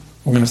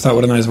We're going to start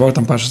with a nice word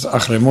on Pashas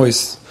Achrei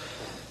Mois,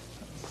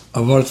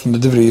 a word from the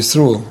Divrei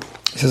Yisroel.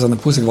 He says on the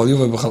Pusik, Val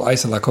Yuvei B'chal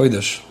Eisa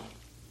LaKodesh.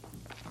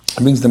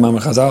 It brings the Mama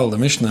Chazal, the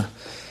Mishnah.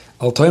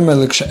 Al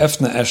Toimel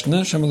K'she'efna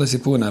Eshne, Shemel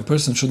Esipuna. A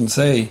person shouldn't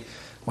say,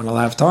 when I'll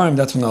have time,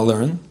 that's when I'll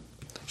learn.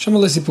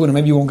 Shemel Esipuna,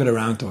 maybe you won't get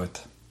around to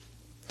it.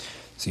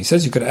 So he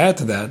says you could add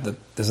to that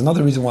there's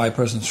another reason why a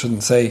person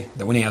shouldn't say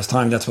that when he has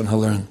time, that's when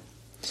he'll learn.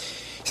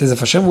 He says if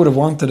Hashem would have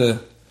wanted to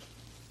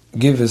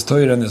give his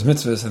Torah and his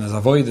mitzvahs and his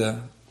avodah,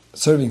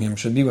 serving him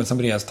should be when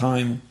somebody has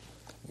time,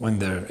 when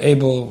they're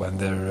able, when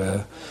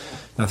they're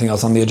nothing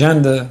else on the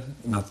agenda,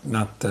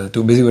 not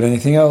too busy with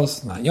anything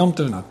else, not Yom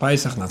Tov, not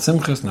Pesach, not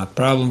Simchas, not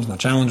problems, not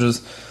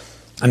challenges,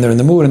 and they're in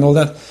the mood and all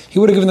that. He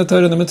would have given the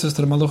Torah and the mitzvahs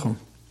to the Maluchim.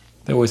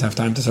 They always have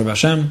time to serve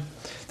Hashem.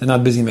 They're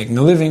not busy making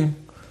a living.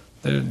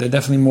 They're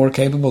definitely more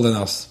capable than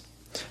us.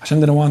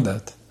 Hashem didn't want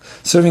that.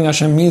 Serving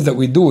Hashem means that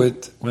we do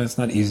it when it's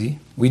not easy.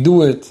 We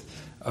do it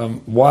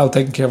while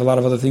taking care of a lot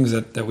of other things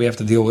that we have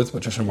to deal with,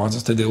 which Hashem wants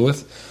us to deal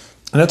with.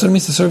 And that's what it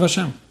means to serve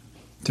Hashem.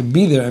 To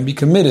be there and be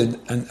committed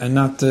and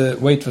not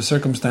wait for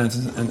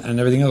circumstances and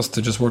everything else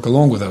to just work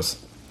along with us.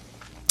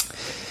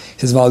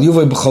 He says,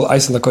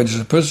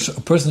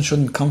 a person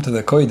shouldn't come to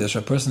the Kodesh,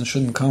 a person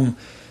shouldn't come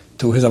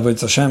to his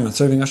Avodah Hashem and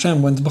serving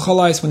Hashem when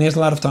it's when he has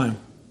a lot of time.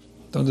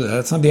 Don't do that.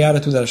 That's not the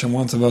attitude that Hashem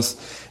wants of us.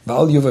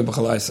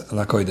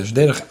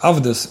 Derech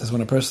Avdus is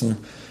when a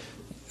person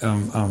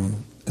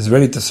is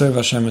ready to serve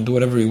Hashem and do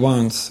whatever he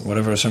wants,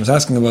 whatever Hashem is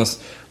asking of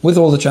us, with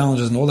all the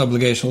challenges and all the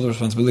obligations, all the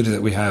responsibilities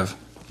that we have.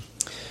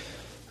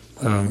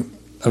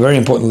 A very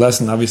important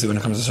lesson, obviously, when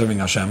it comes to serving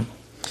Hashem.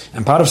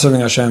 And part of serving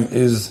Hashem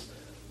is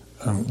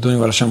doing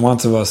what Hashem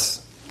wants of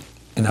us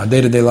in our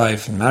day-to-day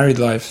life, in married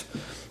life.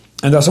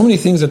 And there are so many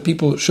things that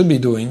people should be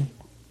doing,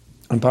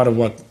 and part of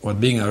what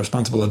being a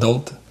responsible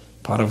adult,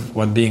 part of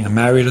what being a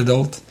married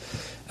adult,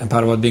 and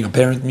part of what being a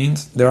parent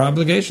means. There are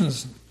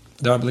obligations.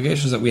 There are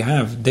obligations that we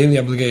have, daily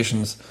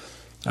obligations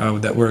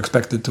that we're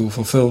expected to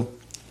fulfill,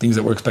 things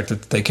that we're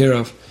expected to take care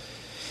of.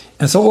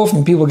 And so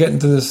often people get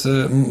into this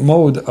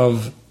mode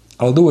of,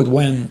 I'll do it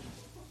when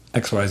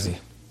X, Y, Z.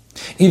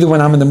 Either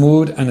when I'm in the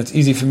mood and it's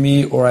easy for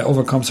me, or I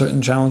overcome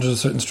certain challenges,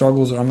 certain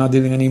struggles, or I'm not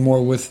dealing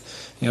anymore with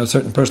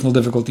certain personal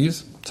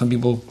difficulties. Some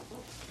people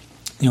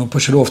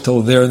push it off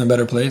till they're in a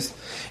better place.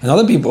 And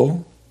other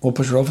people will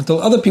push it off until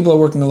other people are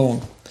working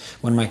along.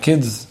 When my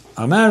kids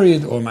are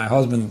married, or my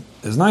husband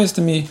is nice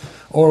to me,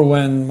 or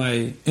when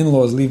my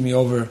in-laws leave me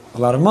over a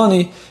lot of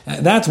money,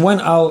 that's when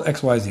I'll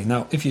X, Y, Z.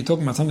 Now, if you're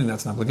talking about something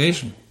that's an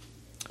obligation,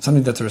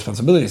 something that's a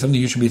responsibility, something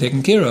you should be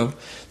taking care of,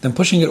 then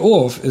pushing it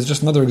off is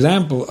just another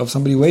example of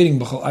somebody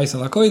waiting,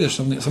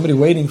 somebody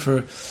waiting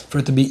for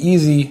it to be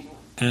easy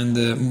and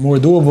more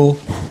doable.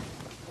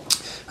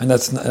 And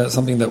that's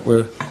something that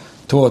we're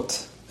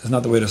taught is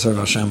not the way to serve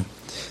Hashem.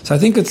 So I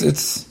think it's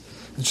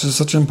just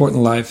such an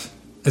important life.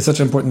 It's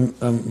such an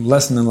important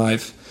lesson in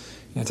life,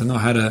 to know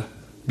how to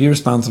be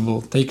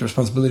responsible, take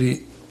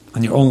responsibility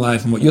on your own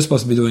life and what you're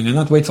supposed to be doing, and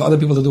not wait for other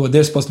people to do what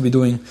they're supposed to be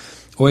doing,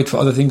 or wait for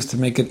other things to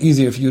make it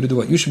easier for you to do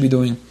what you should be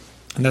doing.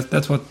 And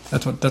that's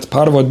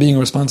part of what being a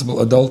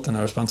responsible adult and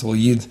a responsible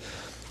yid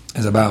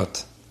is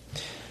about.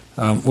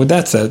 With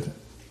that said,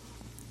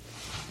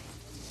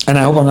 and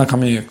I hope I'm not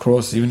coming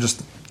across, even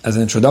just as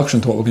an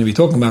introduction to what we're going to be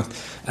talking about,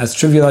 as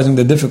trivializing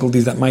the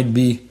difficulties that might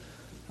be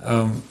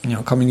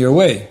coming your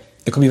way.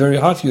 It could be very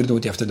hard for you to do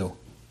what you have to do.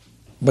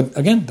 But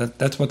again,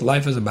 that's what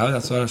life is about.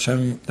 That's what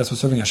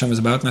serving Hashem is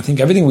about. And I think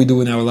everything we do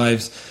in our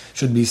lives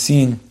should be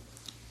seen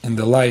in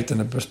the light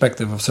and the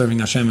perspective of serving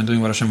Hashem and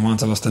doing what Hashem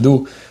wants of us to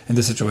do in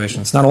this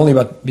situation. It's not only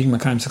about being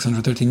Makayim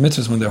 613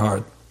 mitzvahs when they're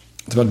hard.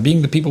 It's about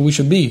being the people we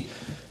should be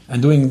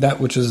and doing that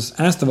which is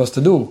asked of us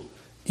to do,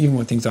 even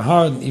when things are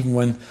hard, and even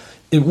when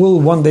it will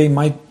one day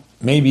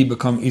maybe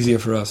become easier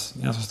for us.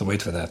 You're not supposed to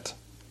wait for that.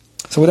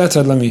 So with that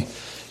said, let me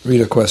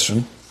read a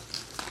question.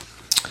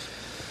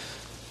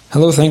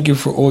 Hello, thank you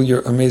for all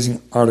your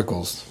amazing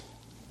articles.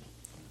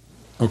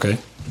 Okay.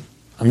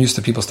 I'm used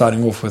to people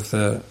starting off with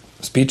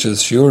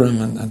speeches,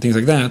 shiurim, and things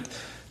like that.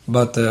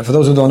 But for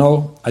those who don't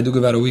know, I do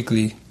give out a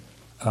weekly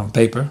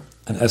paper,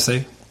 an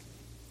essay,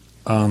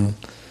 on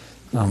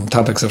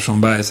topics of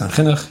Shalom Bayis and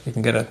Chinuch. You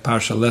can get it at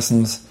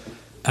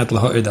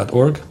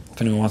parshalessons@laha'ir.org. If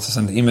anyone wants to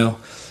send an email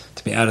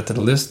to be added to the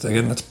list.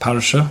 Again, that's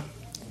Parsha,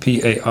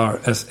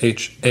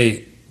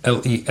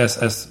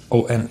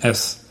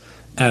 PARSHALESSONS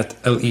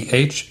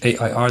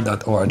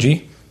 @LEHAIR.org.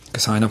 You can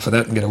sign up for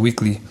that and get a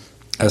weekly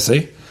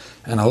essay.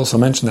 And I'll also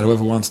mention that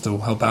whoever wants to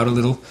help out a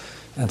little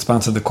and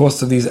sponsor the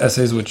costs of these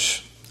essays,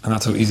 which are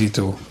not so easy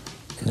to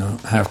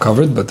have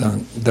covered, but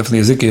definitely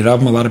a Zikri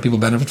Rabim, a lot of people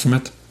benefit from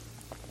it.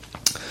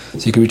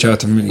 So you can reach out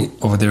to me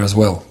over there as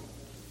well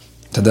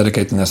to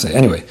dedicate an essay.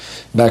 Anyway,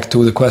 back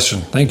to the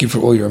question. Thank you for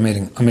all your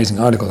amazing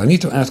articles. I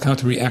need to ask how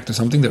to react to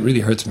something that really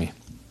hurts me.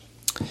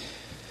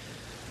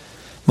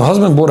 My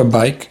husband bought a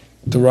bike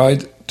to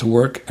ride to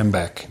work and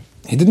back.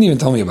 He didn't even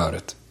tell me about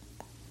it.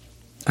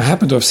 I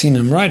happen to have seen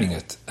him riding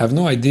it. I have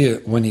no idea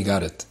when he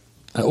got it.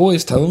 I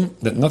always tell him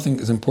that nothing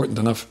is important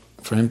enough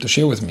for him to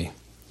share with me.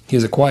 He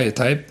is a quiet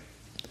type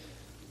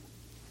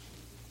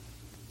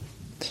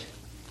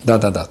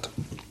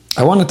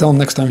I want to tell him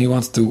next time he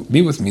wants to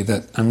be with me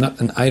that I'm not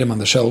an item on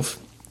the shelf,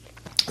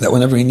 that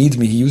whenever he needs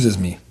me, he uses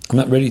me. I'm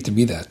not ready to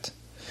be that.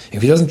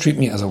 If he doesn't treat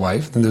me as a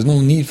wife, then there's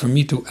no need for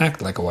me to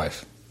act like a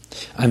wife.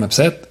 I'm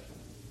upset,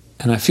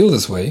 and I feel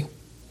this way,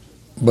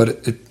 but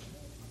it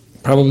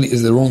probably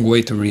is the wrong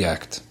way to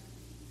react.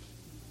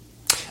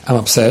 I'm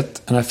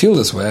upset, and I feel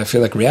this way. I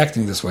feel like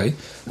reacting this way,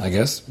 I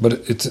guess, but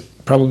it's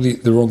probably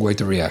the wrong way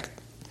to react.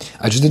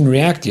 I just didn't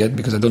react yet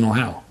because I don't know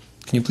how.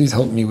 Can you please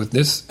help me with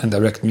this and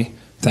direct me?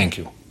 Thank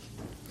you.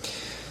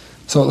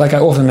 So, like I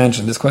often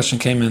mention, this question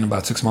came in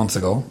about 6 months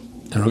ago,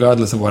 and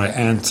regardless of what I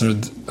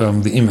answered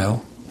the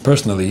email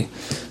personally,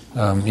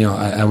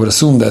 I would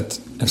assume that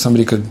if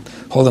somebody could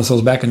hold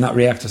themselves back and not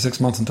react for 6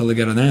 months until they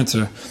get an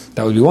answer,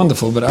 that would be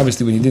wonderful. But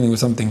obviously, when you're dealing with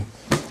something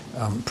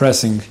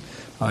pressing,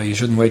 you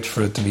shouldn't wait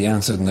for it to be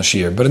answered in a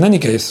shir. But in any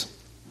case,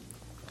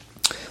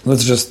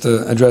 let's just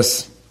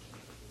address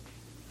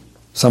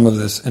some of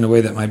this in a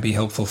way that might be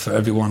helpful for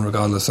everyone,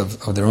 regardless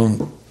of their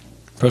own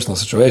personal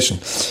situation.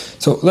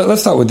 So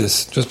let's start with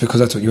this, just because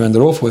that's what you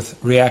ended off with,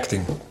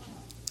 reacting.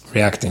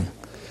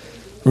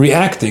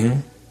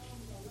 Reacting,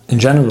 in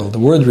general, the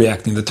word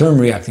reacting, the term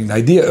reacting, the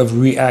idea of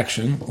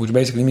reaction, which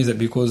basically means that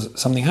because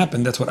something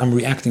happened, that's what I'm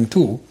reacting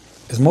to,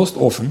 is most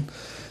often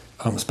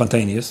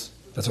spontaneous.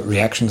 That's what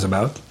reaction is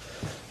about.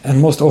 And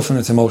most often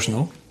it's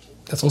emotional.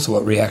 That's also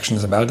what reaction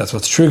is about. That's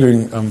what's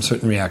triggering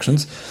certain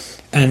reactions.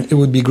 And it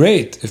would be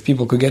great if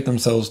people could get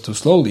themselves to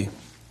slowly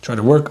try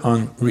to work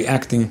on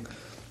reacting,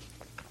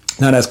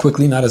 not as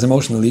quickly, not as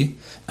emotionally,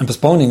 and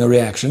postponing a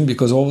reaction,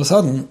 because all of a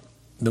sudden,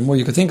 the more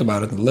you could think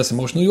about it, and the less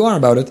emotional you are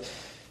about it,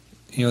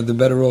 the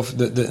better off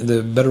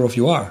the better off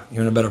you are.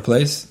 You're in a better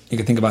place. You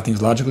can think about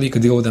things logically. You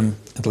can deal with them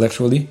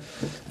intellectually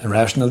and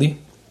rationally.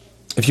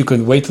 If you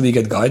could wait till you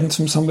get guidance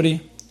from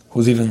somebody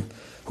who's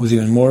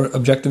even more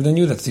objective than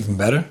you, that's even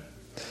better.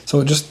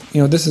 So just,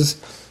 this is,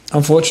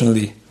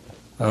 unfortunately,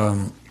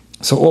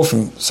 so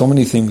often, so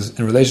many things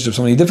in relationships,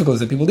 so many difficulties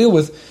that people deal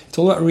with, it's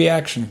all about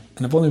reaction.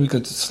 And if only we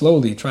could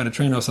slowly try to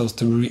train ourselves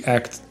to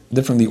react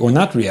differently or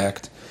not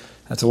react,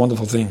 that's a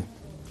wonderful thing.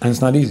 And it's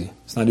not easy.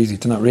 It's not easy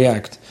to not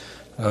react.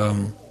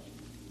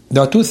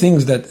 There are two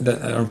things that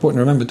are important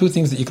to remember, two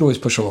things that you can always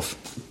push off.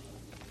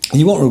 And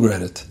you won't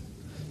regret it.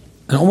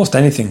 And almost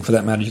anything, for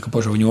that matter, you can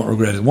push off and you won't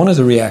regret it. One is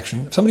a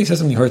reaction. If somebody says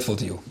something hurtful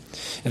to you,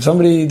 if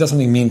somebody does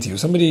something mean to you,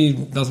 somebody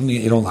does something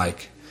that you don't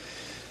like,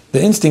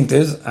 the instinct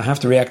is, I have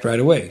to react right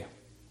away.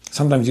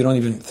 Sometimes you don't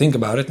even think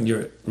about it and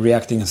you're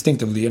reacting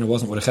instinctively and it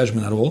wasn't with a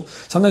cheshbon at all.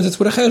 Sometimes it's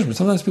with a cheshbon.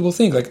 Sometimes people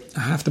think, I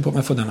have to put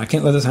my foot down. I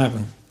can't let this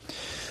happen.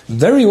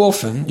 Very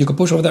often, you can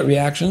push over that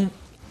reaction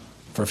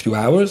for a few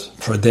hours,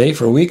 for a day,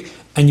 for a week,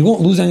 and you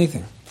won't lose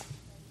anything.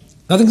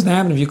 Nothing's going to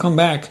happen if you come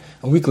back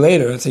a week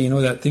later and say,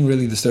 that thing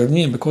really disturbed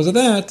me, and because of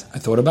that, I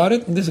thought about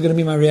it, and this is going to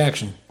be my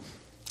reaction.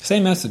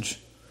 Same message.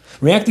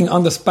 Reacting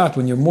on the spot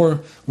when you're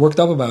more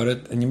worked up about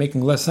it and you're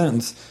making less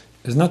sense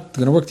is not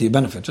going to work to your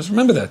benefit. Just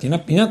remember that. You're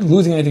not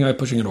losing anything by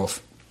pushing it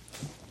off.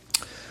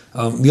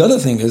 The other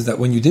thing is that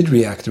when you did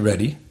react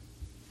already,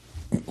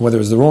 whether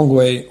it's the wrong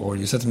way or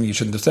you said something you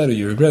shouldn't have said or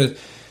you regret it,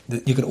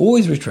 that you can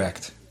always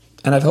retract.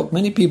 And I've helped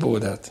many people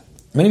with that.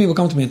 Many people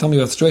come to me and tell me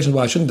about situations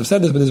where I shouldn't have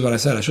said this, but this is what I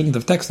said. I shouldn't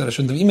have texted, I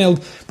shouldn't have emailed,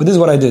 but this is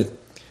what I did.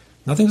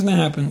 Nothing's going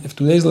to happen if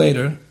 2 days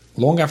later,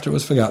 long after it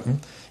was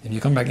forgotten, if you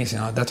come back and you say,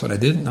 that's what I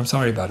did, and I'm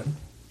sorry about it.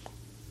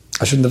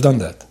 I shouldn't have done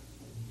that.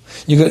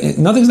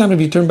 Nothing's happening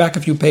if you turn back a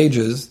few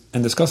pages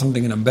and discuss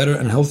something in a better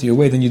and healthier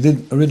way than you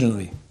did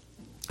originally.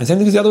 And same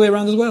thing is the other way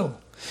around as well.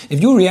 If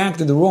you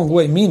reacted the wrong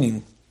way,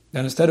 meaning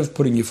that instead of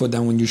putting your foot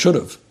down when you should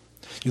have,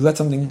 you let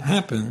something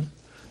happen,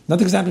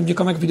 nothing's happening if you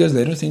come back a few days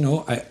later and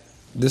say,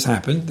 this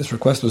happened, this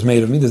request was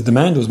made of me, this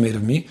demand was made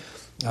of me,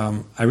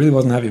 I really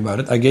wasn't happy about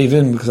it, I gave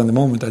in because on the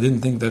moment I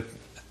didn't think that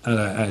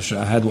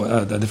I had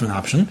a different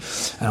option,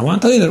 and I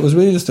want to tell you that it was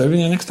really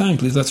disturbing, and next time,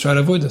 please let's try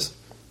to avoid this.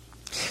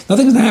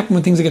 Nothing's going to happen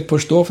when things get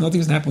pushed off,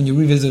 nothing's going to happen when you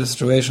revisit a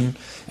situation,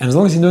 and as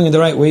long as you're doing it the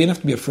right way, you don't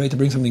have to be afraid to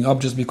bring something up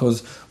just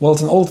because,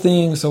 it's an old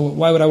thing, so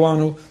why would I want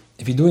to?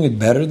 If you're doing it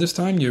better this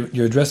time,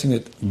 you're addressing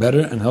it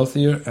better and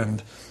healthier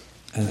and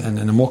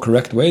in a more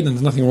correct way, then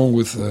there's nothing wrong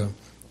with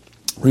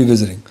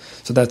revisiting.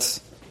 So that's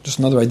just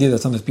another idea that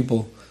sometimes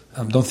people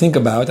don't think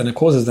about, and it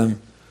causes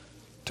them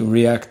to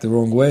react the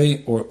wrong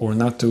way or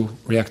not to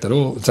react at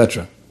all,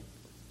 etc.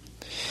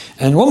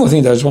 And one more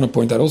thing that I just want to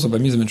point out also by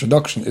means of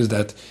introduction is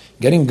that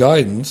getting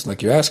guidance,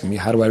 like you're asking me,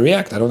 how do I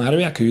react? I don't know how to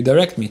react. Can you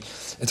direct me?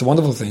 It's a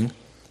wonderful thing.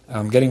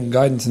 Getting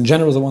guidance in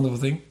general is a wonderful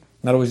thing.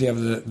 Not always you have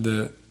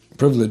the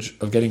privilege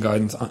of getting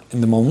guidance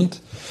in the moment.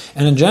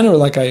 And in general,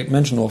 like I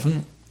mention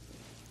often,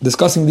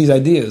 discussing these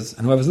ideas,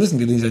 and whoever's listening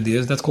to these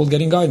ideas, that's called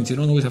getting guidance. You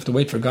don't always have to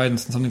wait for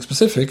guidance in something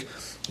specific,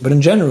 but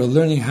in general,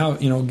 learning how,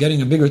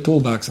 getting a bigger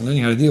toolbox and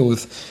learning how to deal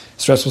with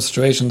stressful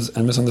situations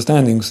and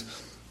misunderstandings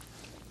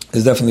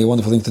is definitely a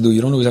wonderful thing to do.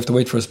 You don't always have to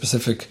wait for a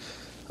specific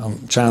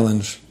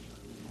challenge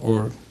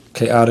or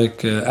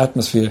chaotic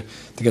atmosphere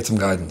to get some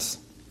guidance.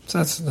 So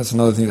that's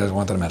another thing that I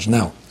wanted to mention.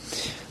 Now,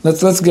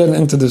 let's get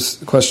into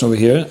this question over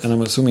here, and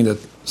I'm assuming that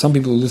some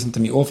people who listen to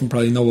me often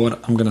probably know what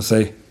I'm going to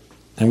say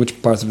and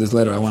which parts of this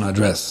letter I want to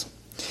address.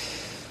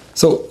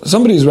 So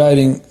somebody is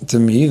writing to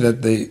me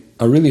that they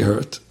are really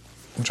hurt,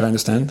 which I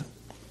understand.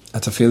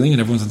 That's a feeling,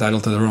 and everyone's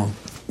entitled to their own.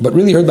 But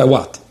really hurt by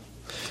what?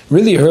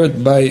 Really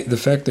hurt by the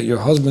fact that your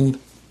husband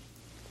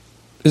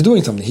is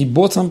doing something. He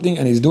bought something,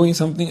 and he's doing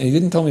something, and he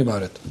didn't tell me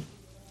about it.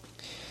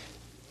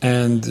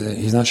 And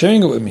he's not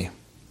sharing it with me.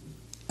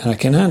 And I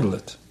can't handle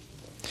it.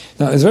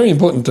 Now, it's very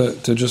important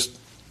to just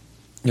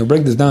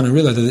break this down and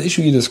realize that the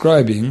issue you're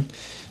describing,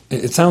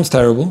 it sounds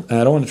terrible, and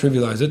I don't want to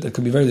trivialize it. It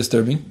could be very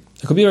disturbing.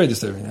 It could be very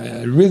disturbing.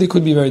 It really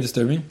could be very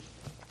disturbing.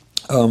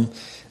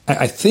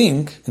 I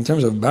think, in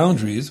terms of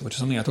boundaries, which is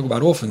something I talk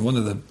about often, one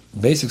of the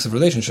basics of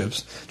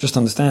relationships, just to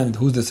understand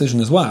whose decision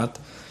is what,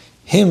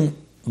 him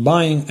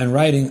buying and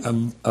riding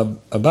a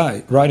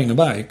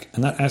bike,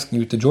 and not asking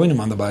you to join him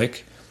on the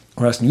bike,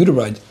 or asking you to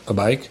ride a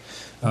bike,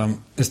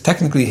 is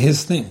technically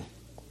his thing.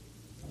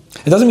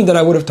 It doesn't mean that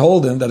I would have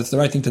told him that it's the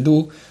right thing to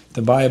do,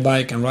 to buy a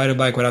bike and ride a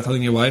bike without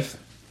telling your wife.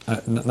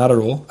 Not at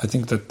all. I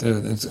think that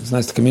it's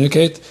nice to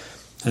communicate,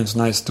 and it's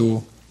nice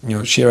to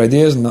share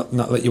ideas and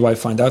not let your wife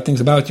find out things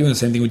about you. And the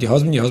same thing with your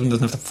husband. Your husband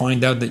doesn't have to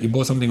find out that you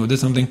bought something or did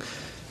something.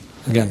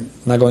 Again,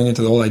 not going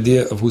into the whole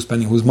idea of who's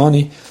spending whose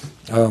money.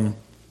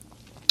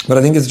 But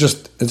I think it's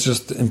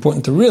just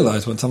important to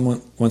realize when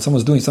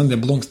someone's doing something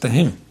that belongs to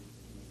him.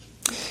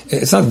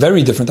 It's not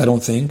very different, I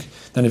don't think,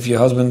 than if your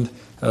husband,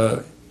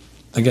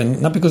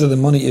 again, not because of the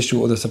money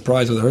issue or the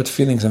surprise or the hurt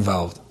feelings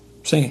involved.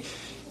 I'm saying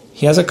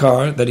he has a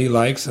car that he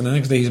likes, and the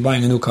next day he's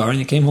buying a new car, and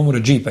he came home with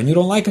a Jeep, and you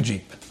don't like a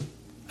Jeep.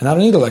 And I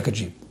don't either like a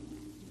Jeep.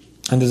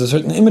 And there's a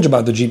certain image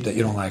about the Jeep that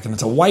you don't like, and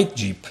it's a white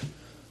Jeep.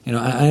 I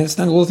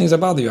understand all the things that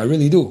bother you, I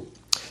really do.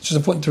 It's just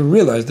important to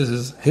realize this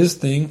is his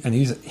thing, and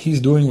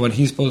he's doing what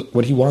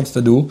he wants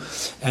to do,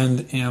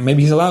 and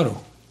maybe he's allowed to.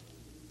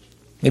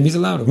 Maybe he's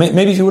allowed to.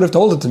 Maybe if he would have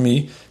told it to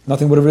me,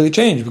 nothing would have really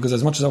changed, because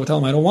as much as I would tell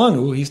him I don't want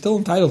to, he's still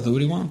entitled to do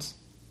what he wants.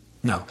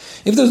 Now,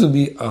 if this would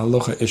be a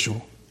halacha issue,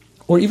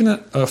 or even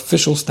an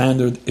official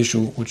standard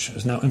issue, which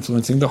is now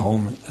influencing the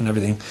home and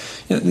everything,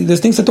 there's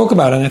things to talk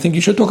about, and I think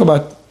you should talk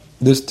about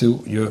this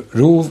to your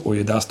Ruv or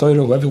your Das Torah,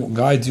 whoever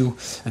guides you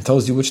and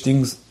tells you which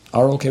things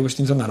are okay, which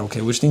things are not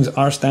okay, which things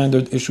are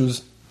standard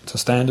issues. It's a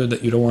standard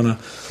that you don't want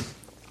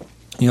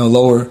to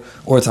lower,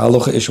 or it's a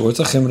halacha issue, or it's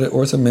a chimre,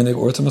 or it's a minig,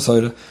 or it's a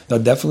masorah. There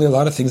are definitely a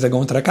lot of things that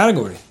go into that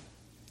category.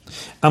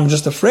 I'm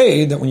just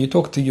afraid that when you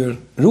talk to your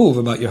Ruv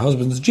about your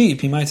husband's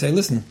Jeep, he might say,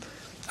 listen,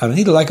 I don't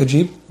need to like a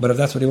Jeep, but if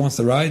that's what he wants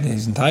to ride,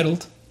 he's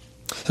entitled.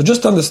 So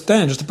just to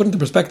understand, just to put into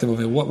perspective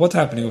of it, what's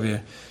happening over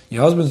here.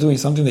 Your husband's doing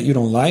something that you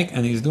don't like,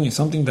 and he's doing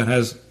something that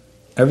has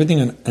everything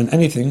and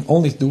anything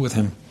only to do with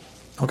him.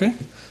 Okay?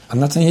 I'm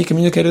not saying he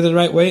communicated it the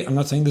right way. I'm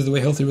not saying this is the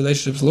way healthy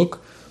relationships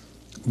look.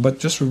 But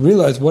just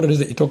realize what it is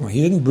that you're talking about.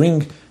 He didn't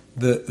bring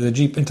the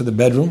Jeep into the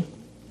bedroom.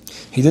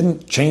 He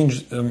didn't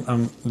change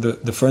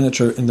the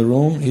furniture in the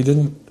room. He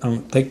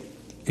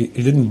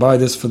didn't buy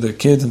this for the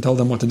kids and tell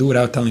them what to do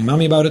without telling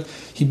mommy about it.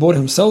 He bought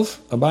himself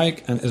a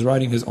bike and is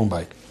riding his own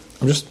bike.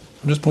 I'm just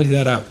pointing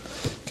that out.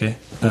 Okay.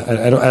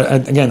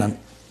 Again, I'm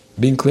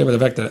being clear about the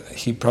fact that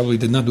he probably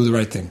did not do the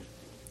right thing.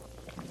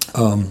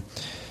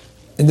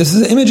 And this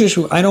is an image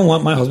issue. I don't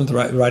want my husband to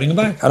riding a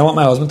bike. I don't want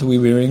my husband to be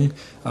wearing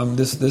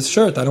this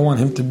shirt. I don't want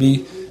him to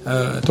be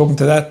talking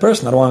to that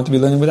person. I don't want him to be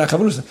learning with that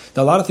chavrus.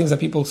 There are a lot of things that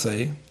people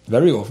say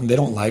very often they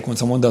don't like when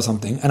someone does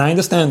something, and I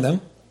understand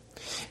them.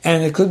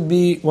 And it could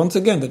be, once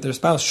again, that their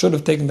spouse should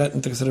have taken that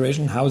into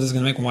consideration. How is this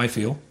going to make my wife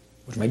feel?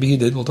 Which maybe he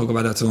did. We'll talk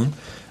about that soon.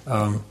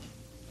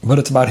 But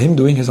it's about him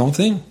doing his own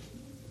thing.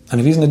 And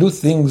if he's going to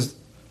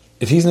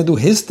do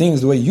his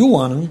things the way you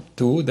want him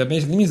to, that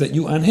basically means that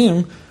you and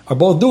him are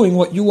both doing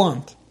what you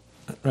want.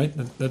 Right?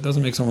 That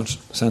doesn't make so much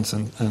sense,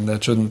 and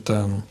that shouldn't...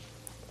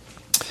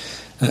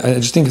 I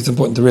just think it's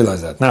important to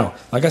realize that. Now,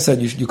 like I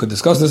said, you could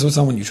discuss this with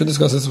someone. You should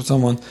discuss this with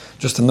someone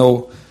just to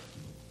know...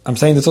 I'm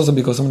saying this also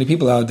because so many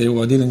people out there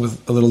who are dealing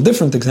with a little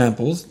different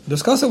examples.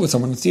 Discuss it with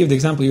someone and see if the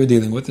example you're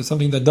dealing with is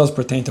something that does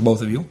pertain to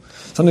both of you,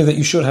 something that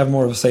you should have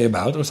more of a say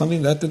about, or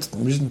something that it's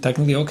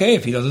technically okay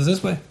if he does it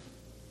this way.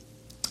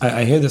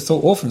 I hear this so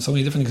often, so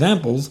many different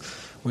examples,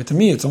 where to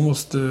me it's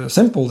almost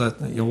simple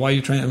that why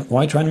trying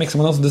to make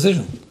someone else's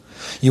decision?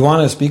 You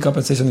want to speak up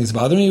and say something's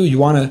bothering you. You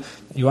want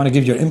to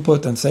give your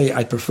input and say,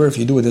 I'd prefer if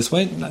you do it this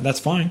way.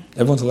 That's fine.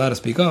 Everyone's allowed to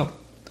speak up.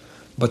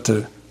 But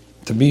to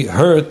be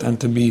hurt and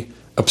to be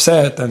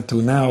upset and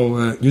to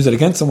now use it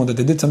against someone that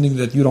they did something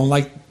that you don't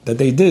like that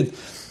they did,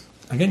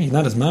 again, you're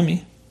not his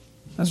mommy.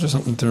 That's just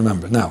something to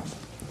remember. Now,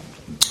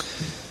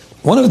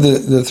 one of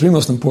the three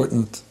most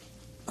important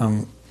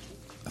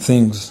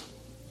things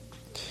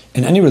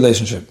in any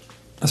relationship,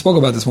 I spoke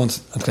about this once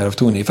at Kairav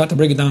Tuni. If I had to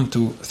break it down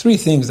to three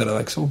things that are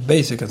like so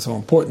basic and so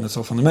important and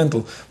so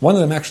fundamental, one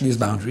of them actually is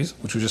boundaries,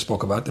 which we just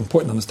spoke about.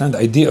 Important to understand the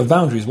idea of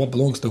boundaries, what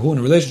belongs to who in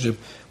a relationship,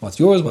 what's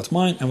yours, what's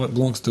mine, and what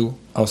belongs to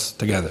us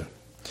together.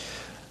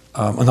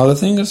 Another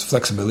thing is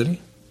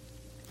flexibility.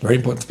 Very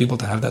important for people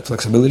to have that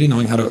flexibility,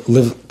 knowing how to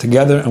live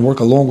together and work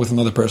along with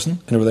another person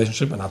in a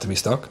relationship and not to be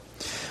stuck.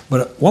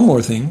 But one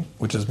more thing,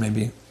 which is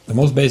maybe the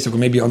most basic or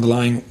maybe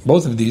underlying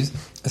both of these,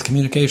 is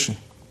communication.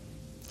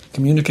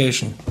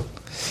 Communication.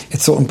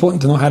 It's so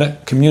important to know how to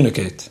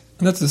communicate.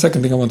 And that's the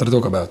second thing I wanted to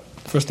talk about.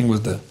 First thing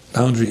was the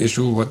boundary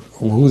issue,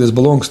 who this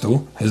belongs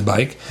to, his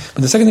bike.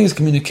 But the second thing is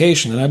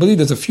communication. And I believe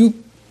there's a few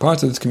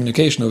parts of this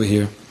communication over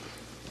here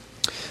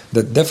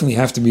that definitely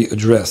have to be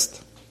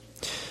addressed.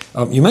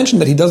 You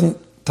mentioned that he doesn't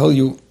tell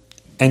you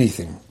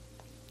anything.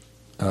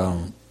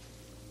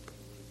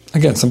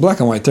 Again, some black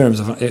and white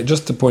terms,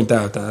 just to point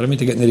out, I don't mean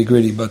to get nitty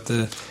gritty, but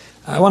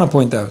I want to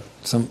point out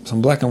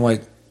some black and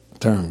white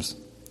terms.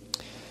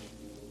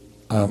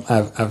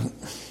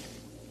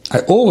 I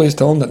always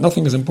tell him that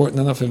nothing is important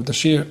enough for him to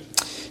share.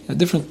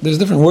 There's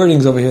different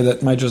wordings over here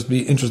that might just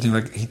be interesting,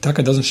 like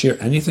Hitaka doesn't share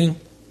anything.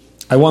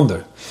 I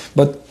wonder.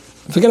 But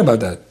forget about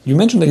that. You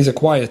mentioned that he's a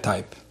quiet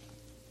type.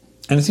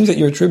 And it seems that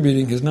you're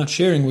attributing his not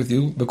sharing with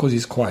you because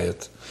he's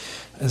quiet.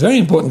 It's very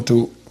important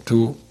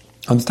to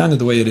understand it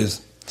the way it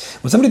is.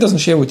 When somebody doesn't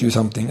share with you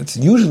something, it's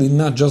usually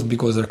not just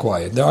because they're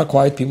quiet. There are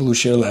quiet people who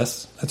share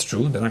less. That's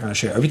true. They're not going to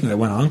share everything that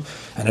went on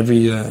and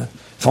every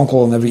phone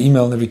call and every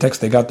email and every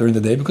text they got during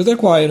the day because they're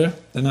quieter.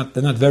 They're not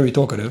very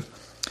talkative.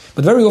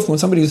 But very often when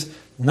somebody's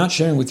not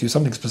sharing with you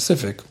something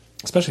specific,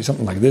 especially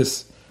something like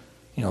this,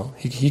 he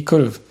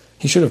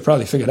should have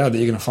probably figured out that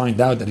you're going to find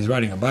out that he's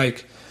riding a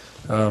bike.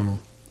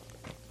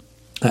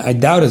 I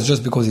doubt it's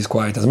just because he's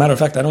quiet. As a matter of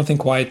fact, I don't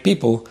think quiet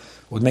people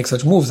would make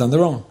such moves on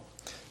their own.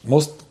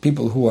 Most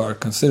people who are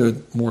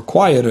considered more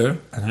quieter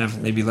and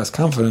have maybe less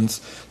confidence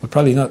would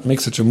probably not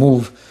make such a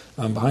move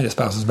behind a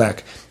spouse's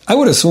back. I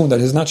would assume that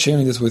his not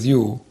sharing this with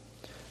you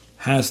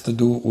has to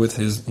do with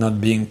his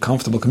not being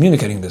comfortable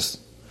communicating this.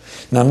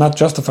 Now, I'm not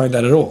justifying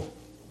that at all.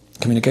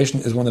 Communication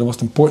is one of the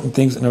most important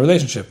things in a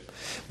relationship.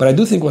 But I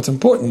do think what's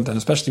important, and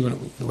especially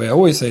the way I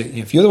always say,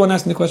 if you're the one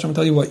asking the question, I'm going to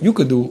tell you what you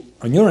could do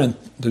on your end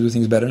to do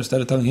things better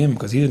instead of telling him,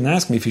 because he didn't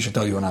ask me if he should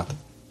tell you or not.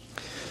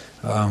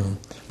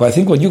 But I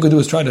think what you could do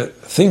is try to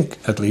think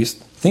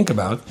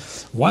about,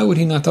 why would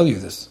he not tell you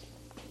this?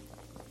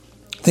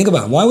 Think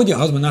about, why would your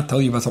husband not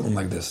tell you about something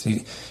like this?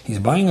 He's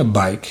buying a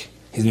bike,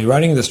 he's been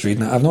riding in the street.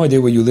 Now, I have no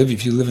idea where you live,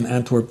 if you live in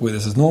Antwerp where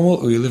this is normal,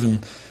 or you live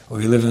in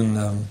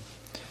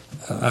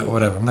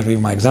whatever. I'm not going to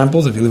give my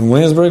examples. If you live in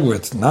Williamsburg where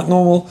it's not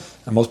normal,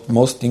 and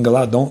most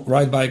Ingala don't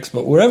ride bikes,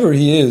 but wherever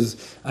he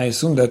is, I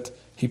assume that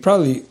he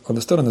probably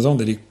understood on his own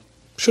that he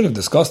should have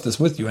discussed this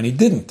with you, and he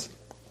didn't.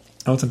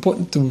 And it's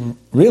important to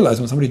realize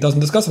when somebody doesn't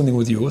discuss something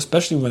with you,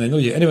 especially when they know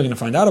you're anyway going to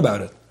find out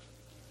about it.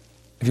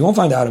 If you won't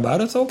find out about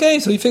it, it's okay.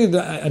 So he figured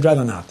that I'd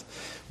rather not.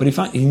 But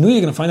he knew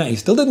you're going to find out. He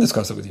still didn't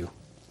discuss it with you.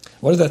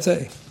 What does that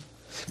say?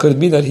 Could it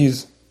be that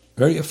he's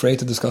very afraid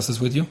to discuss this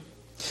with you?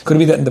 Could it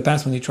be that in the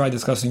past when he tried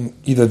discussing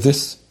either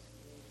this,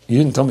 you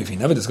didn't tell me if he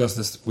never discussed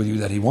this with you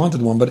that he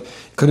wanted one, but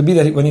could it be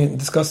that when he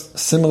discussed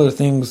similar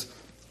things,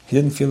 he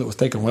didn't feel it was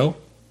taken well?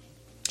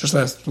 Just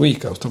last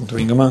week I was talking to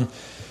Ingaman,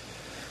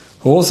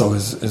 who also,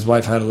 his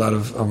wife had a lot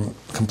of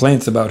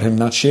complaints about him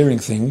not sharing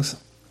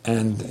things,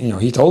 and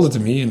he told it to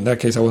me. In that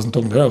case, I wasn't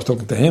talking to her, I was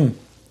talking to him.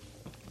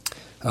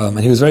 And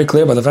he was very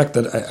clear about the fact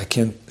that I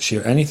can't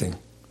share anything.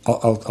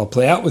 I'll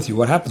play out with you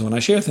what happens when I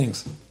share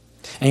things.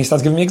 And he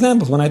starts giving me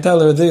examples. When I tell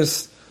her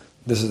this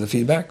is the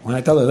feedback. When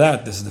I tell her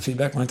that, this is the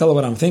feedback. When I tell her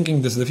what I'm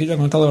thinking, this is the feedback.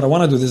 When I tell her what I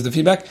want to do, this is the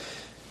feedback.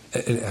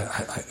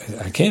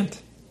 I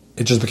can't.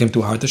 It just became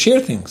too hard to share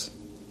things.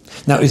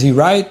 Now, is he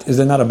right? Is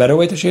there not a better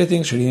way to share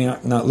things? Should he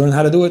not learn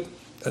how to do it?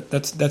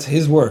 That's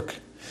his work.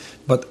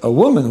 But a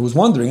woman who's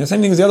wondering, and the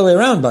same thing is the other way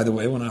around, by the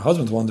way, when a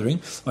husband's wondering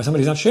why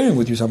somebody's not sharing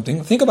with you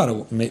something, think about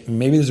it.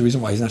 Maybe there's a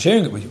reason why he's not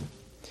sharing it with you.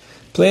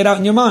 Play it out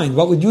in your mind.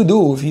 What would you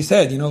do if he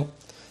said,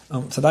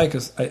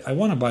 Sadaikas, I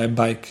want to buy a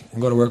bike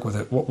and go to work with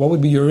it. What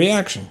would be your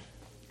reaction?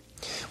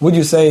 Would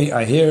you say,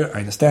 I hear, I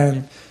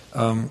understand?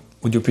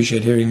 Would you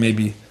appreciate hearing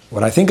maybe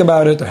what I think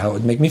about it or how it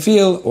would make me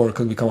feel? Or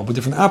could we come up with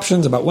different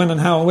options about when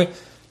and how and where?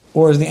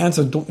 Or is the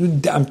answer,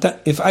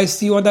 if I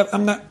see you on that,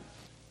 I'm not...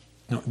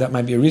 that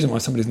might be a reason why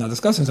somebody's not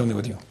discussing something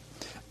with you.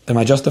 Am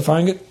I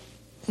justifying it?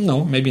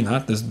 No, maybe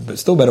not. There's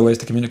still better ways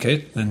to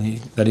communicate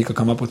that he could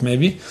come up with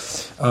maybe.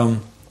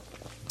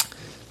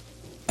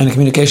 And the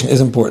communication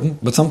is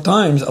important, but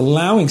sometimes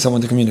allowing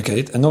someone to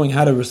communicate and knowing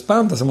how to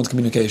respond to someone's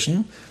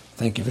communication,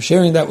 thank you for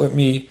sharing that with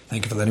me,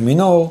 thank you for letting me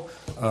know,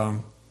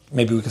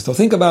 maybe we can still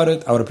think about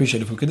it, I would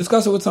appreciate if we could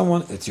discuss it with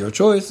someone, it's your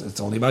choice,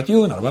 it's only about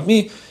you, not about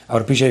me, I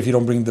would appreciate if you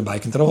don't bring the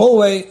bike into the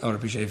hallway, I would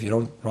appreciate if you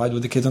don't ride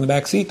with the kids on the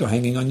back seat or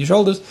hanging on your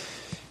shoulders,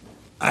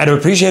 I'd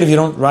appreciate if you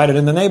don't ride it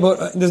in the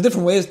neighborhood. There's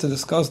different ways to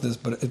discuss this,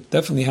 but it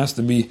definitely has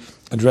to be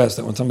addressed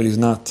that when somebody's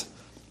not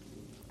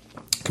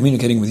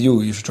communicating with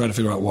you, you should try to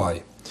figure out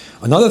why.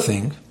 Another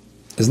thing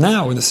is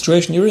now in the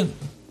situation you're in.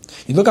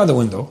 You look out the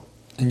window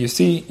and you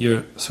see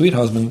your sweet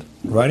husband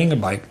riding a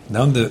bike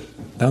down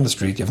the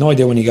street. You have no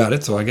idea when he got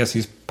it, so I guess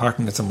he's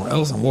parking it somewhere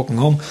else and walking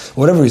home,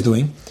 whatever he's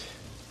doing.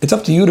 It's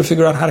up to you to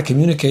figure out how to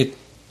communicate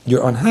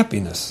your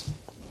unhappiness.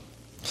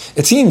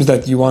 It seems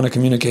that you want to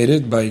communicate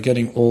it by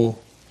getting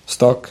all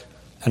stuck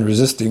and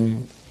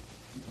resisting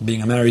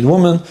being a married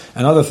woman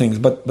and other things,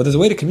 but there's a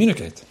way to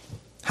communicate.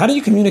 How do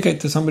you communicate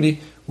to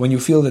somebody when you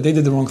feel that they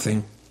did the wrong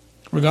thing,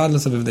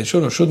 regardless of if they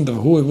should or shouldn't, or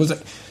who it was.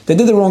 They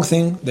did the wrong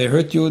thing, they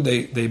hurt you,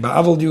 they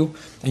ba'aveled you,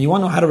 and you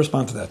want to know how to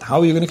respond to that. How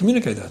are you going to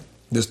communicate that?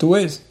 There's two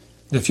ways.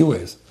 There are a few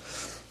ways.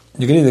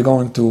 You can either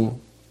go into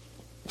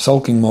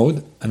sulking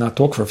mode and not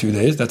talk for a few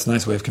days. That's a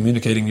nice way of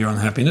communicating your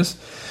unhappiness.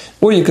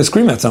 Or you can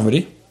scream at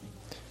somebody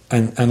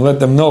and let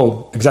them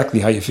know exactly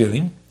how you're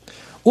feeling.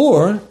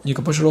 Or you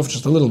can push it off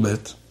just a little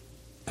bit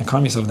and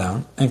calm yourself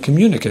down and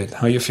communicate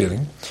how you're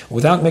feeling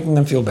without making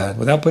them feel bad,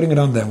 without putting it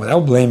on them,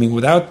 without blaming,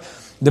 without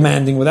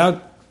demanding,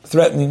 without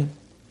threatening.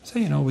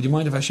 Say, would you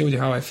mind if I share with you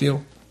how I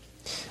feel?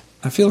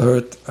 I feel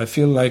hurt. I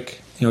feel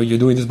like, you're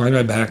doing this behind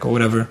my back or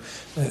whatever.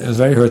 It was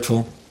very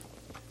hurtful.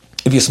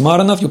 If you're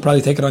smart enough, you'll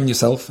probably take it on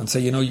yourself and say,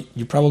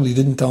 you probably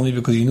didn't tell me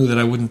because you knew that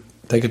I wouldn't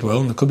take it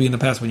well. And it could be in the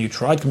past when you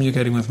tried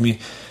communicating with me,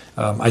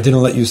 I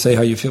didn't let you say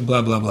how you feel,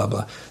 blah, blah, blah,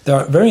 blah. There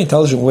are very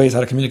intelligent ways how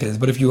to communicate this.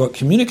 But if you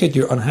communicate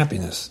your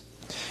unhappiness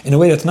in a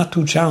way that's not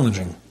too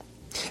challenging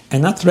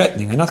and not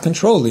threatening and not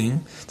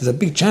controlling, there's a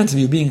big chance of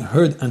you being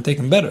heard and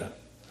taken better.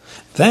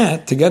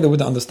 That, together with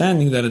the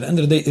understanding that at the end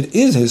of the day, it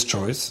is his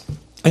choice,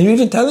 and you're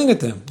even telling it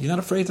to him. You're not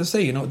afraid to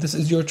say, this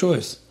is your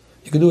choice.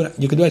 You can do it.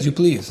 You can do as you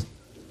please.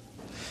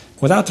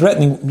 Without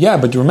threatening,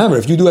 but remember,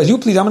 if you do as you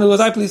please, I'm going to do as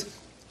I please.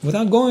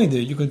 Without going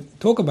there, you could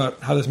talk about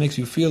how this makes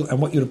you feel and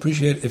what you'd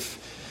appreciate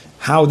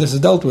how this is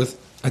dealt with.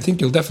 I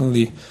think you'll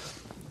definitely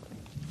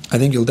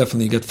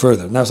get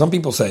further. Now, some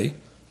people say,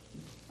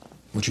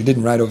 which you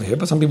didn't write over here,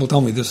 but some people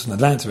tell me this in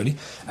advance already.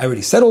 I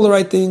already said all the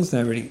right things,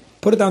 and I already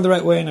put it down the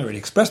right way, and I already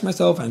expressed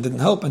myself, and didn't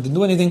help, and didn't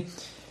do anything.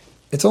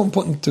 It's so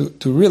important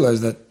to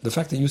realize that the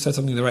fact that you said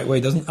something the right way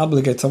doesn't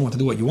obligate someone to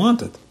do what you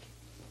wanted.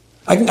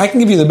 I can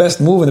give you the best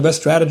move and the best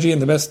strategy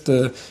and the best,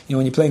 when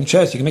you're playing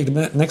chess, you can make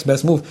the next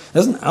best move. It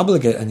doesn't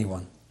obligate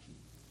anyone.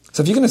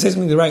 So if you're going to say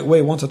something the right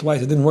way once or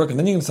twice, it didn't work, and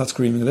then you're going to start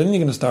screaming, and then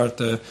you're going to start,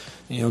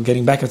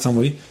 getting back at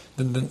somebody,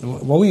 then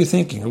what were you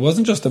thinking? It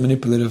wasn't just a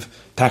manipulative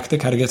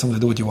tactic, how to get someone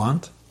to do what you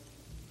want.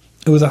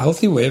 It was a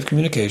healthy way of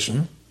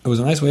communication. It was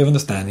a nice way of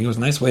understanding. It was a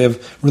nice way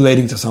of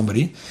relating to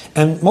somebody.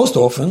 And most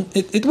often,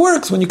 it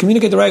works when you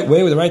communicate the right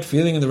way, with the right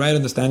feeling and the right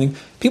understanding.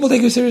 People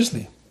take you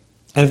seriously.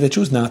 And if they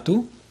choose not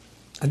to,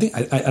 I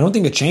don't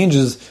think it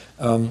changes,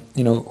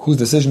 whose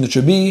decision it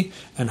should be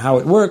and how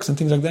it works and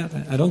things like that.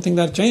 I don't think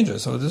that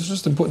changes. So this is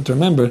just important to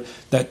remember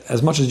that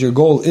as much as your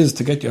goal is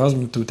to get your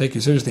husband to take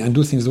you seriously and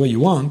do things the way you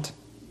want,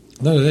 at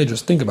the end of the day,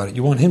 just think about it.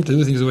 You want him to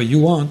do things the way you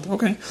want,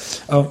 okay?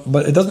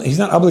 But he's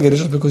not obligated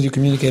just because you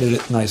communicated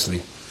it nicely.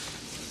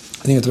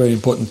 I think it's very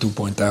important to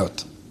point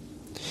out.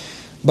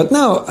 But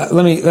now,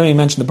 let me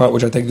mention the part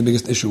which I take the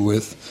biggest issue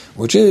with,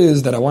 which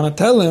is that I want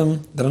to tell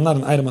him that I'm not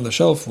an item on the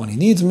shelf when he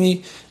needs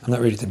me. I'm not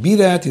ready to be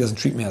that. He doesn't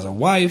treat me as a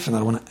wife, and I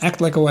don't want to act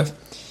like a wife.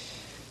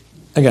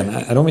 Again,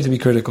 I don't mean to be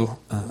critical.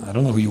 I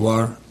don't know who you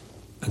are.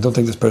 I don't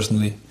take this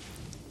personally.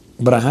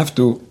 But I have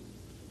to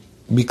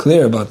be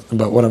clear about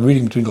what I'm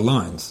reading between the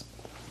lines.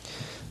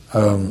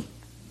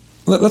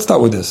 Let's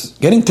start with this.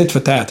 Getting tit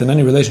for tat in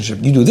any relationship.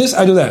 You do this,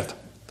 I do that.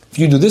 If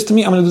you do this to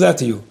me, I'm going to do that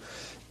to you.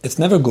 It's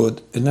never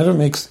good. It never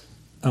makes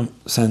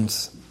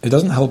sense. It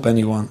doesn't help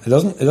anyone. It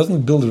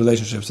doesn't build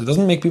relationships. It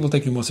doesn't make people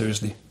take you more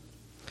seriously,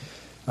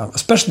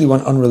 especially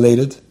when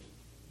unrelated.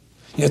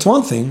 Yeah, it's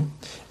one thing,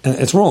 and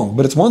it's wrong.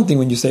 But it's one thing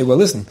when you say, "Well,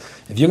 listen,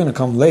 if you're going to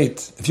come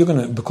late,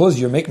 because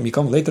you're making me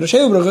come late to the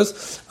Sheva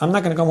Brachos, I'm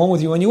not going to come home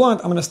with you when you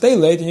want. I'm going to stay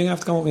late, and you're going to have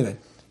to come with me late."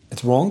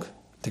 It's wrong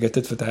to get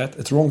tit for tat.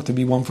 It's wrong to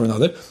be one for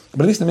another.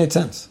 But at least it made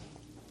sense.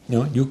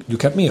 You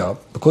kept me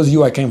up because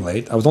I came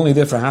late. I was only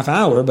there for a half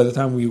hour by the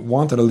time we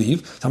wanted to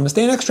leave, so I'm going to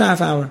stay an extra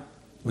half hour.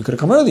 We could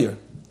have come earlier.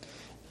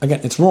 Again,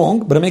 it's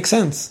wrong, but it makes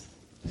sense.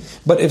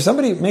 But if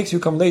somebody makes you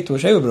come late to a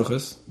Sheva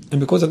Brachos,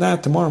 and because of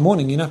that, tomorrow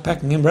morning you're not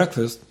packing him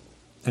breakfast,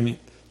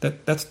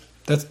 that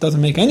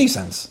doesn't make any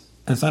sense.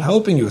 And it's not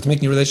helping you. It's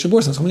making your relationship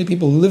worse. And so many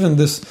people live in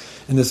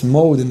this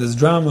mode, in this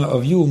drama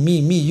of you, me,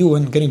 you,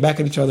 and getting back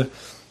at each other.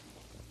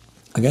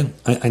 Again,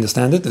 I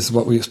understand it. This is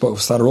what we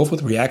started off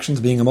with,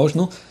 reactions, being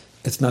emotional.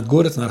 It's not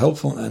good, it's not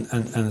helpful, and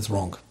it's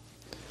wrong.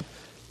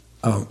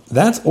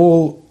 That's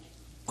all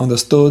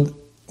understood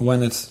when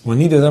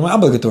neither of them are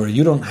obligatory.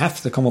 You don't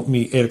have to come with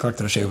me 8 o'clock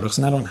to the Sheva Brachos,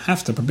 and I don't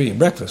have to prepare your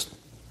breakfast.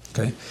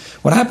 Okay?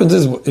 What happens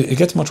is, it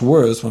gets much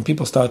worse when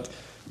people start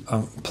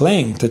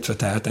playing tit for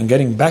tat and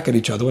getting back at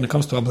each other when it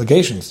comes to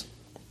obligations.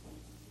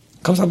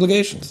 It comes to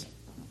obligations.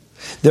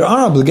 There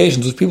are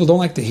obligations which people don't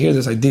like to hear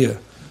this idea.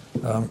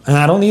 And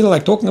I don't either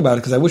like talking about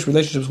it because I wish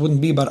relationships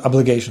wouldn't be about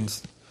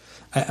obligations.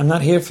 I'm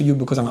not here for you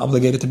because I'm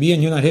obligated to be,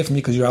 and you're not here for me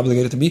because you're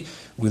obligated to be.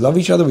 We love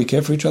each other, we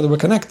care for each other, we're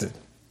connected.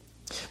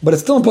 But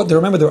it's still important to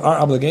remember there are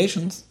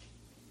obligations.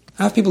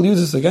 I have people use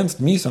this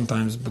against me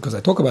sometimes because I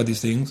talk about these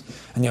things,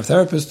 and you have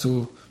therapists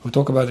who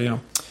talk about,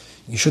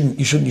 you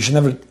should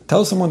never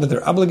tell someone that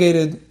they're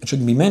obligated, it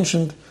shouldn't be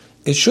mentioned.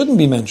 It shouldn't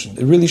be mentioned.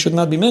 It really should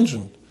not be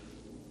mentioned.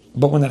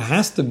 But when it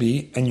has to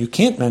be, and you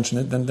can't mention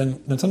it,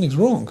 then something's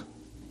wrong.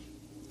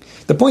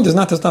 The point is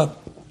not to start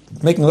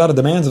making a lot of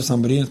demands of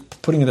somebody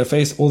and putting in their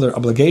face all their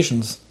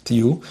obligations to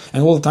you,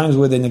 and all the times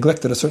where they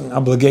neglected a certain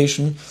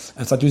obligation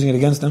and start using it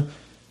against them.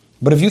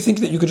 But if you think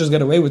that you could just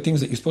get away with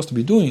things that you're supposed to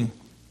be doing,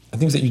 and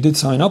things that you did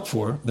sign up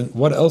for, then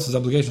what else is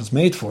obligations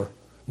made for?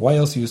 Why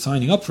else are you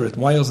signing up for it?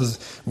 Why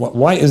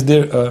is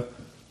there a,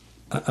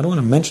 I don't want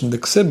to mention the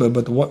ksiba,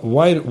 but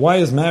why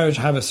does marriage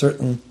have a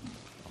certain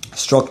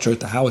structure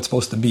to how it's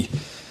supposed to be?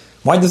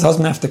 Why does the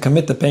husband have to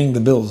commit to paying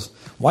the bills?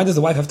 Why does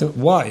the wife have to?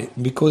 Why?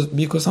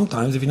 Because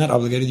sometimes if you're not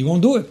obligated, you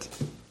won't do it.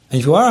 And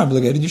if you are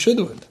obligated, you should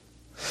do it.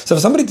 So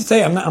for somebody to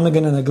say, I'm not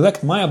going to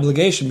neglect my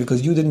obligation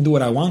because you didn't do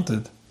what I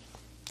wanted,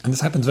 and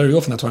this happens very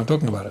often, that's why I'm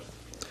talking about it.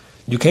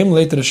 You came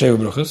late to the Sheva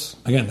Bruchos.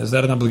 Again, is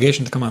that an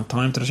obligation to come on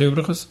time to the Sheva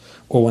Bruchos?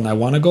 Or when I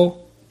want to go?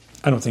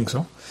 I don't think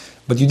so.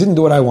 But you didn't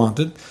do what I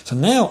wanted, so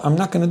now I'm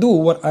not going to do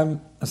what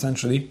I'm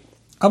essentially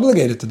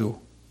obligated to do,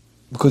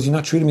 because you're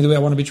not treating me the way I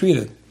want to be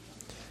treated.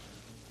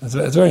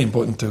 It's very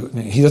important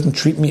he doesn't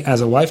treat me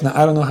as a wife. Now,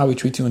 I don't know how he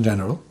treats you in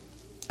general,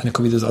 and it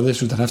could be there's other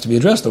issues that have to be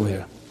addressed over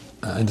here.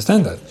 I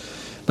understand that.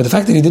 But the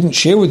fact that he didn't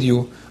share with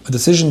you a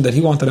decision that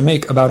he wanted to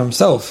make about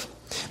himself,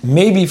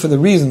 maybe for the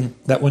reason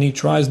that when he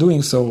tries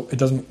doing so, it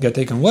doesn't get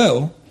taken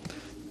well,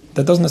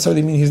 that doesn't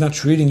necessarily mean he's not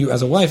treating you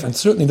as a wife, and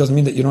certainly doesn't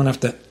mean that you don't have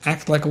to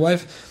act like a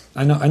wife.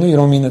 I know you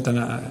don't mean it, and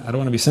I don't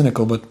want to be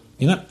cynical, but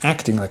you're not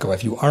acting like a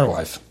wife, you are a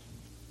wife.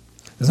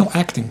 There's no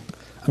acting.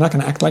 I'm not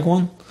going to act like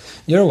one.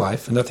 You're a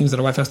wife, and there are things that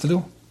a wife has to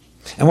do.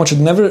 And one should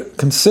never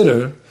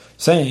consider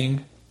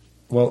saying,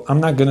 well,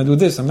 I'm not going to do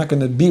this, I'm not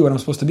going to be what I'm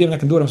supposed to be, I'm not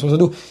going to do what I'm supposed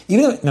to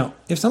do. Now,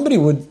 if somebody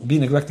would be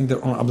neglecting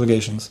their own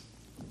obligations,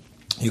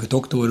 you could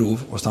talk to a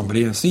Ruv or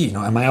somebody and see,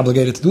 am I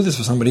obligated to do this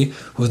for somebody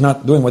who's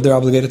not doing what they're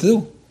obligated to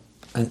do?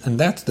 And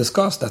that's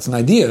discussed. That's an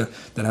idea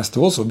that has to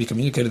also be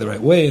communicated the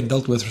right way and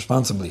dealt with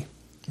responsibly.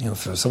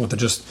 For someone to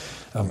just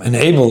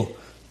enable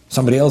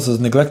somebody else's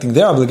neglecting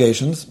their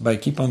obligations by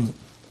keep on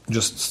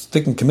just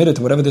sticking committed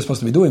to whatever they're supposed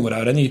to be doing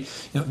without any,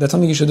 that's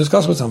something you should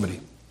discuss with somebody.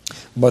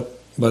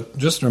 But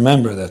just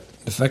remember that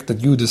the fact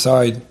that you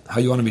decide how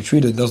you want to be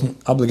treated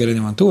doesn't obligate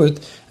anyone to it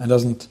and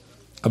doesn't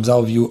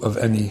absolve you of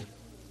any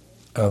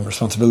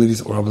responsibilities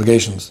or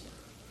obligations.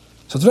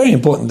 So it's very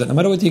important that no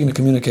matter what you're going to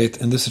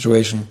communicate in this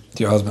situation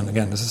to your husband,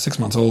 again, this is 6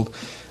 months old,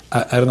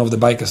 I don't know if the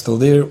bike is still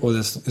there or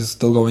this is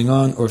still going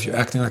on or if you're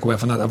acting like a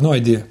wife or not, I have no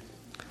idea.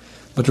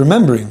 But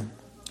remembering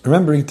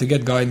to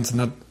get guidance and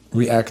not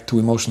react too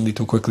emotionally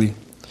too quickly.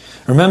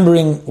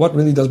 Remembering what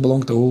really does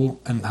belong to who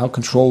and how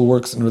control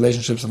works in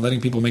relationships and letting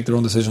people make their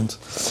own decisions.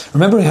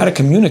 Remembering how to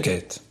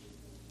communicate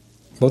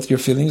both your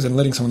feelings and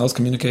letting someone else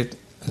communicate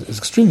is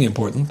extremely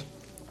important.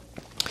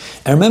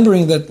 And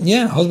remembering that,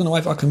 husband and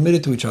wife are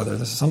committed to each other.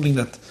 This is something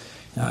that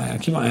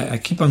I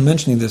keep on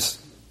mentioning this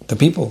to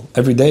people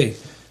every day.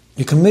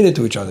 You're committed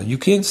to each other. You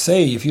can't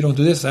say, if you don't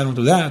do this, I don't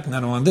do that, and I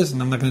don't want this,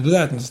 and I'm not going to do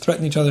that, and just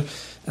threaten each other.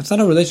 That's not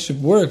how a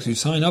relationship works. You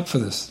sign up for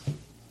this.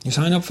 You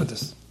sign up for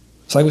this.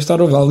 It's like we start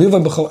over.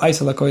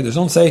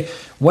 Don't say,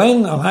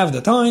 when I'll have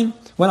the time,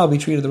 when I'll be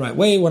treated the right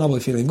way, when I'll be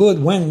feeling good,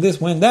 when this,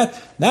 when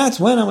that. That's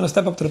when I'm going to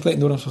step up to the plate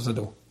and do what I'm supposed to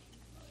do.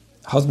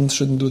 Husbands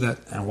shouldn't do that,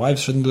 and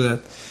wives shouldn't do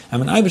that. And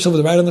when I with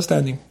the right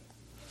understanding,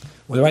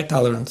 with the right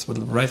tolerance, with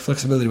the right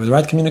flexibility, with the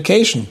right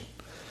communication,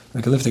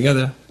 we can live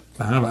together.